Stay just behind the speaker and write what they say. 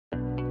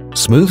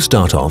Smooth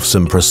start-offs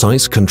and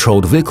precise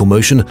controlled vehicle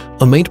motion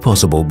are made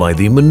possible by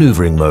the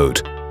maneuvering mode.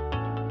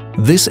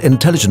 This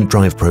intelligent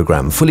drive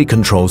program fully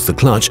controls the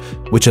clutch,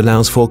 which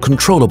allows for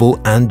controllable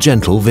and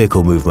gentle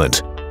vehicle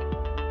movement.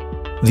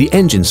 The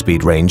engine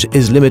speed range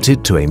is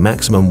limited to a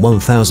maximum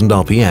 1000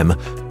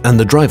 RPM, and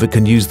the driver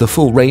can use the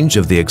full range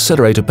of the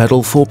accelerator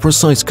pedal for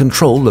precise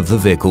control of the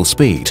vehicle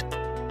speed.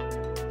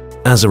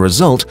 As a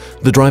result,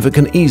 the driver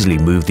can easily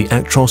move the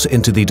Actros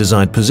into the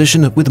desired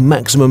position with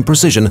maximum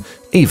precision,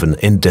 even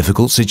in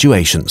difficult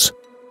situations.